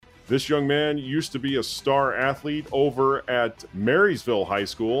This young man used to be a star athlete over at Marysville High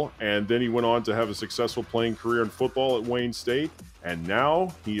School, and then he went on to have a successful playing career in football at Wayne State, and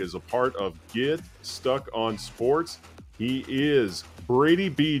now he is a part of Get Stuck on Sports. He is Brady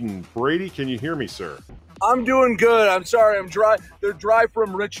Beedon. Brady, can you hear me, sir? I'm doing good. I'm sorry. I'm dry. The drive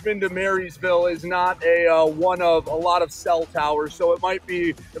from Richmond to Marysville is not one of a lot of cell towers, so it might be,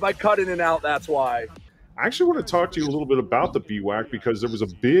 if I cut in and out, that's why. I actually want to talk to you a little bit about the BWAC because there was a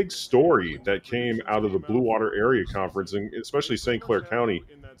big story that came out of the Blue Water Area Conference, and especially St. Clair County,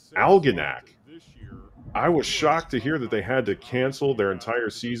 Algonac. I was shocked to hear that they had to cancel their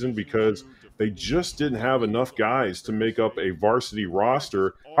entire season because they just didn't have enough guys to make up a varsity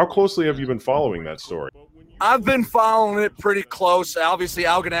roster. How closely have you been following that story? I've been following it pretty close. Obviously,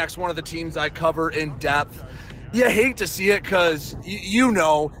 Algonac's one of the teams I cover in depth. You hate to see it because, you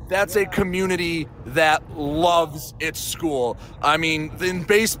know, that's a community that loves its school. I mean, in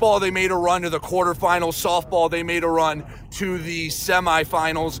baseball, they made a run to the quarterfinals. Softball, they made a run to the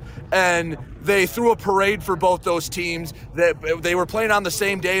semifinals. And they threw a parade for both those teams. They were playing on the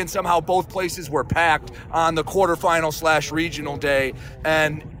same day, and somehow both places were packed on the quarterfinal / regional day.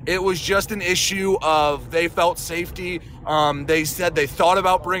 And it was just an issue of they felt safety. They said they thought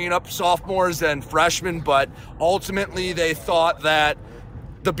about bringing up sophomores and freshmen, but ultimately they thought that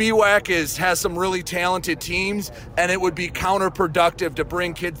the BWAC has some really talented teams, and it would be counterproductive to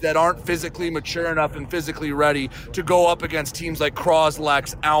bring kids that aren't physically mature enough and physically ready to go up against teams like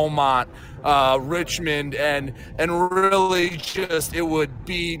Croslex, Almont, Richmond, and really just it would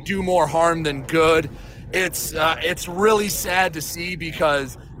do more harm than good. It's really sad to see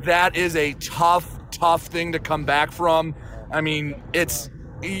because that is a tough thing to come back from. I mean,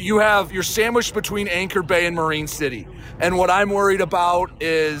 you're sandwiched between Anchor Bay and Marine City. And what I'm worried about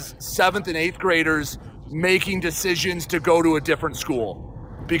is 7th and 8th graders making decisions to go to a different school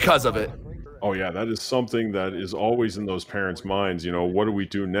because of it. Oh yeah, that is something that is always in those parents' minds. You know, what do we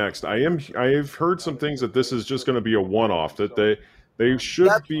do next? I've heard some things that this is just going to be a one-off, that they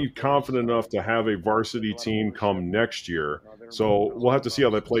should be confident enough to have a varsity team come next year. So we'll have to see how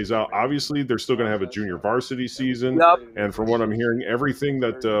that plays out. Obviously, they're still going to have a junior varsity season. Yep. And from what I'm hearing, everything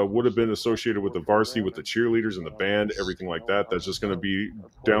that would have been associated with the varsity, with the cheerleaders and the band, everything like that, that's just going to be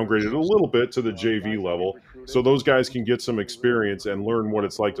downgraded a little bit to the JV level. So those guys can get some experience and learn what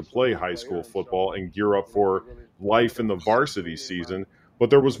it's like to play high school football and gear up for life in the varsity season. But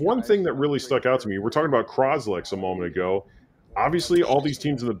there was one thing that really stuck out to me. We're talking about Croslex a moment ago. Obviously, all these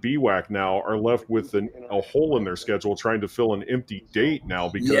teams in the BWAC now are left with a hole in their schedule trying to fill an empty date now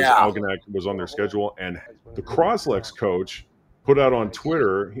because Algonac was on their schedule. And the Croslex coach put out on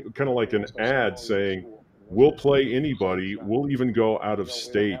Twitter kind of like an ad saying, we'll play anybody. We'll even go out of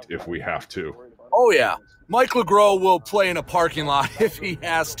state if we have to. Oh, yeah. Mike LeGros will play in a parking lot if he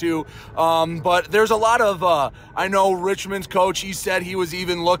has to. But there's a lot of, I know Richmond's coach, he said he was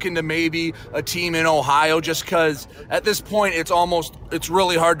even looking to maybe a team in Ohio just because at this point it's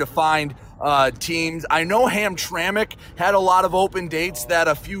really hard to find teams. I know Hamtramck had a lot of open dates that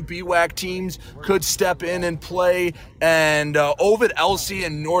a few BWAC teams could step in and play, and Ovid Elsie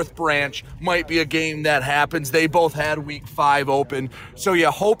and North Branch might be a game that happens. They both had week 5 open, so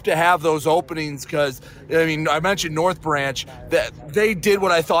you hope to have those openings because, I mean, I mentioned North Branch, that they did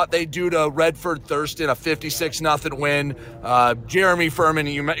what I thought they'd do to Redford Thurston, a 56-0 win. Jeremy Furman,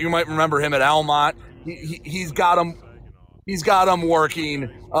 you might remember him at Almont. He's got them. He's got them working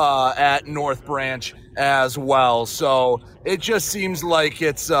at North Branch as well. So it just seems like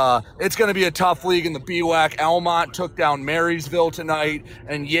it's going to be a tough league in the BWAC. Almont took down Marysville tonight,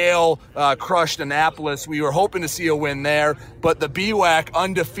 and Yale crushed Annapolis. We were hoping to see a win there, but the BWAC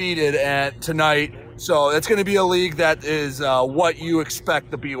undefeated tonight. So it's going to be a league that is what you expect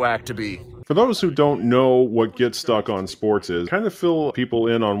the BWAC to be. For those who don't know what Get Stuck on Sports is, kind of fill people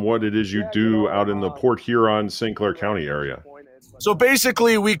in on what it is you do out in the Port Huron, St. Clair County area. So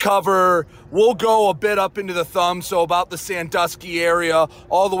basically we'll go a bit up into the thumb, so about the Sandusky area,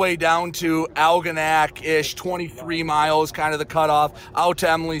 all the way down to Algonac-ish, 23 miles, kind of the cutoff, out to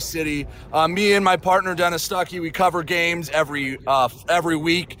Emily City. Me and my partner, Dennis Stuckey, we cover games every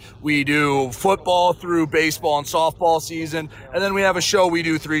week. We do football through baseball and softball season, and then we have a show we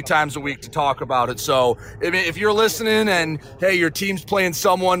do 3 times a week to talk about it. So if you're listening and, hey, your team's playing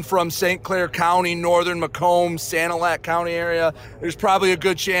someone from St. Clair County, Northern Macomb, Sanilac County area, there's probably a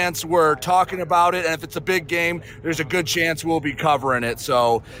good chance we're talking about it, and if it's a big game, there's a good chance we'll be covering it.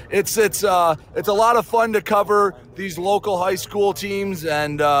 So it's a lot of fun to cover. these local high school teams.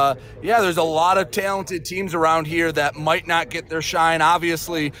 And there's a lot of talented teams around here that might not get their shine.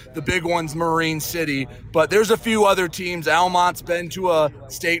 Obviously, the big one's Marine City, but there's a few other teams. Almont's been to a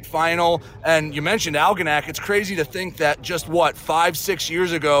state final, and you mentioned Algonac. It's crazy to think that just 5-6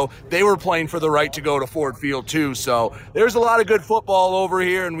 years ago they were playing for the right to go to Ford Field too. So there's a lot of good football over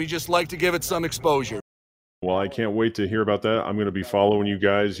here, and we just like to give it some exposure. Well, I can't wait to hear about that. I'm going to be following you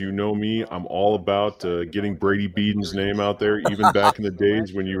guys. You know me. I'm all about getting Brady Beedon's name out there, even back in the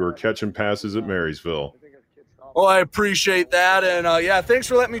days when you were catching passes at Marysville. Well, I appreciate that. And thanks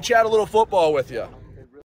for letting me chat a little football with you.